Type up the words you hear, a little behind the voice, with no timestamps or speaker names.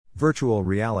Virtual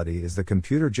reality is the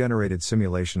computer-generated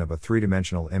simulation of a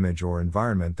three-dimensional image or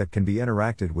environment that can be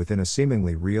interacted with in a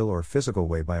seemingly real or physical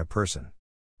way by a person.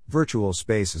 Virtual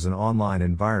space is an online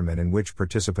environment in which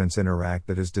participants interact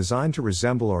that is designed to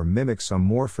resemble or mimic some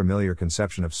more familiar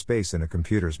conception of space in a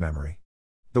computer's memory.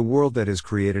 The world that is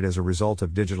created as a result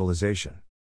of digitalization.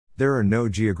 There are no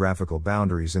geographical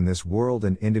boundaries in this world,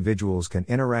 and individuals can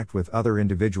interact with other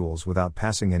individuals without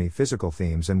passing any physical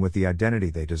themes and with the identity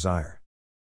they desire.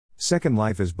 Second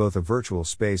Life is both a virtual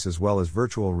space as well as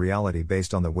virtual reality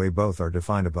based on the way both are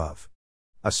defined above.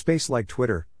 A space like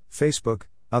Twitter, Facebook,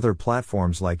 other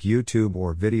platforms like YouTube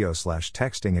or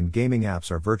video/texting and gaming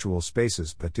apps are virtual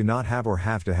spaces but do not have or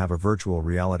have to have a virtual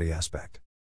reality aspect.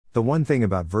 The one thing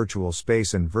about virtual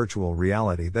space and virtual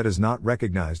reality that is not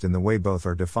recognized in the way both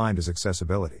are defined is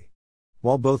accessibility.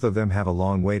 While both of them have a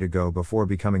long way to go before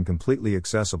becoming completely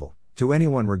accessible to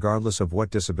anyone regardless of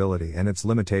what disability and its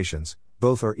limitations,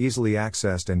 both are easily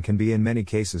accessed and can be in many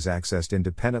cases accessed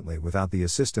independently without the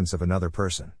assistance of another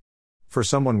person. For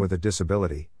someone with a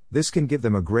disability, this can give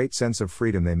them a great sense of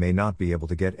freedom they may not be able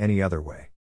to get any other way.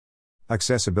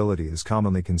 Accessibility is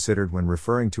commonly considered when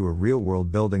referring to a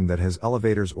real-world building that has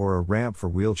elevators or a ramp for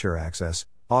wheelchair access.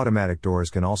 Automatic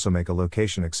doors can also make a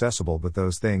location accessible, but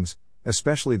those things,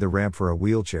 especially the ramp for a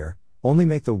wheelchair, only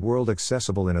make the world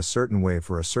accessible in a certain way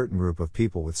for a certain group of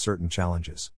people with certain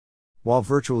challenges. While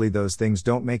virtually those things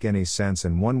don't make any sense,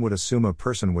 and one would assume a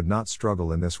person would not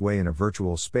struggle in this way in a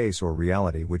virtual space or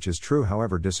reality, which is true.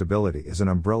 However, disability is an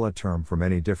umbrella term for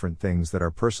many different things that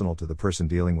are personal to the person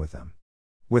dealing with them.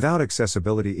 Without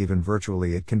accessibility, even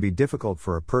virtually, it can be difficult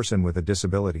for a person with a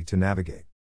disability to navigate.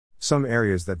 Some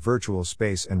areas that virtual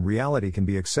space and reality can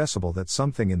be accessible that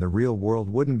something in the real world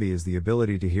wouldn't be is the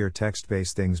ability to hear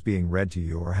text-based things being read to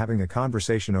you or having a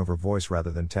conversation over voice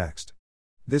rather than text.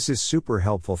 This is super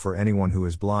helpful for anyone who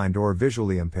is blind or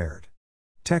visually impaired.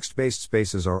 Text-based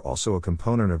spaces are also a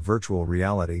component of virtual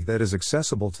reality that is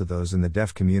accessible to those in the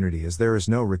deaf community, as there is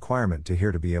no requirement to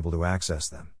hear to be able to access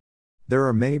them. There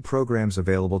are many programs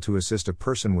available to assist a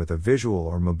person with a visual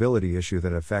or mobility issue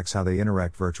that affects how they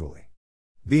interact virtually.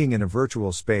 Being in a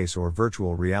virtual space or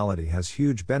virtual reality has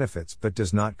huge benefits but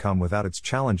does not come without its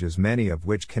challenges, many of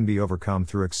which can be overcome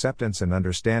through acceptance and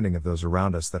understanding of those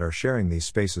around us that are sharing these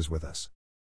spaces with us.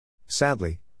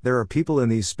 Sadly, there are people in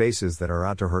these spaces that are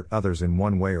out to hurt others in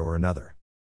one way or another.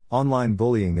 Online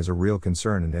bullying is a real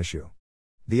concern and issue.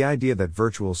 The idea that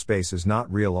virtual space is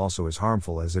not real also is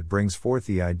harmful, as it brings forth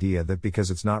the idea that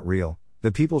because it's not real,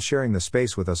 the people sharing the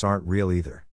space with us aren't real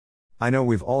either. I know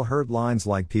we've all heard lines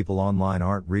like "people online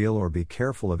aren't real" or "be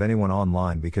careful of anyone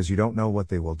online because you don't know what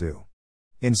they will do."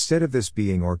 Instead of this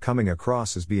being or coming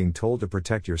across as being told to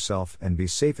protect yourself and be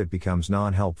safe, it becomes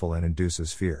non-helpful and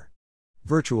induces fear.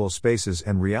 Virtual spaces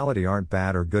and reality aren't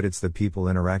bad or good, it's the people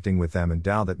interacting with them and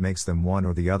how that makes them one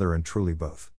or the other, and truly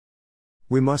both.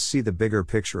 We must see the bigger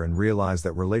picture and realize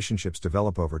that relationships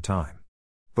develop over time.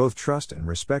 Both trust and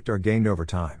respect are gained over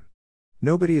time.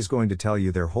 Nobody is going to tell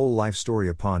you their whole life story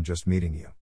upon just meeting you.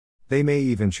 They may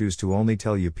even choose to only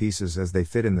tell you pieces as they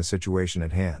fit in the situation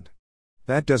at hand.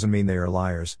 That doesn't mean they are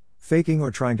liars, faking or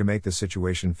trying to make the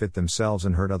situation fit themselves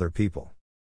and hurt other people.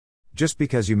 Just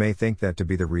because you may think that to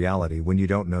be the reality when you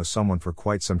don't know someone for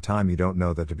quite some time, you don't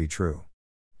know that to be true.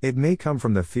 It may come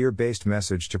from the fear-based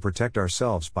message to protect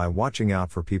ourselves by watching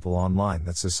out for people online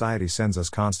that society sends us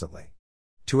constantly.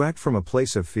 To act from a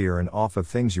place of fear and off of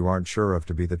things you aren't sure of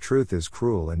to be the truth is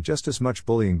cruel and just as much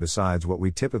bullying besides what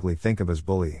we typically think of as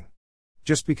bullying.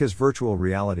 Just because virtual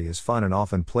reality is fun and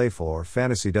often playful or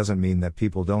fantasy doesn't mean that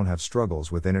people don't have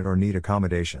struggles within it or need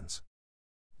accommodations.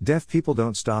 Deaf people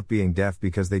don't stop being deaf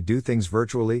because they do things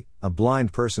virtually. A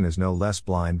blind person is no less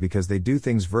blind because they do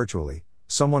things virtually.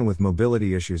 Someone with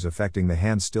mobility issues affecting the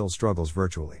hand still struggles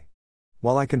virtually.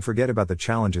 While I can forget about the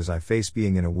challenges I face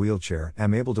being in a wheelchair,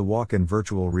 I'm able to walk in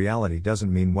virtual reality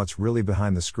doesn't mean what's really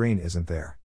behind the screen isn't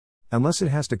there. Unless it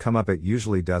has to come up, it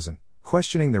usually doesn't.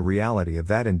 Questioning the reality of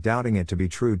that and doubting it to be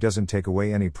true doesn't take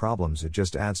away any problems, it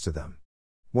just adds to them.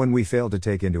 When we fail to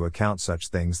take into account such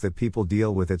things that people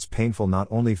deal with, it's painful not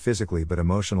only physically but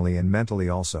emotionally and mentally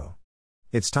also.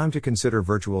 It's time to consider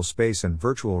virtual space and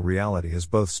virtual reality as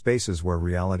both spaces where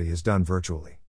reality is done virtually.